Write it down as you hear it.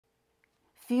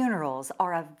Funerals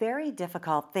are a very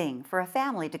difficult thing for a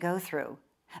family to go through.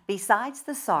 Besides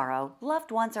the sorrow, loved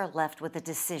ones are left with the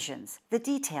decisions, the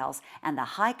details, and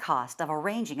the high cost of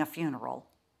arranging a funeral.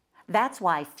 That's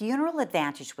why Funeral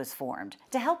Advantage was formed,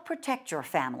 to help protect your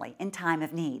family in time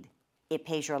of need. It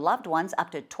pays your loved ones up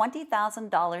to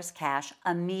 $20,000 cash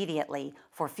immediately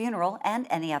for funeral and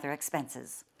any other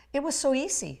expenses. It was so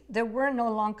easy. There were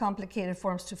no long, complicated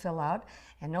forms to fill out,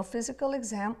 and no physical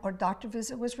exam or doctor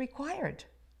visit was required.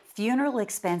 Funeral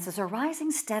expenses are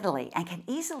rising steadily and can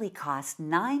easily cost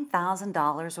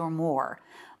 $9,000 or more.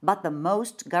 But the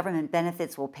most government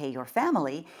benefits will pay your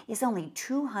family is only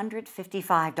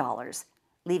 $255,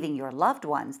 leaving your loved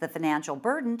ones the financial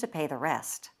burden to pay the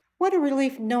rest. What a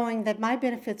relief knowing that my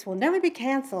benefits will never be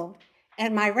canceled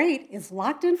and my rate is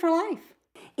locked in for life.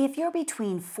 If you're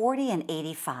between 40 and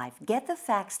 85, get the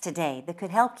facts today that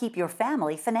could help keep your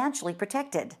family financially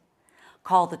protected.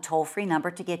 Call the toll-free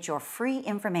number to get your free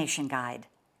information guide.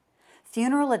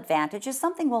 Funeral Advantage is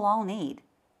something we'll all need.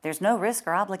 There's no risk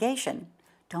or obligation.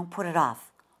 Don't put it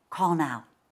off. Call now.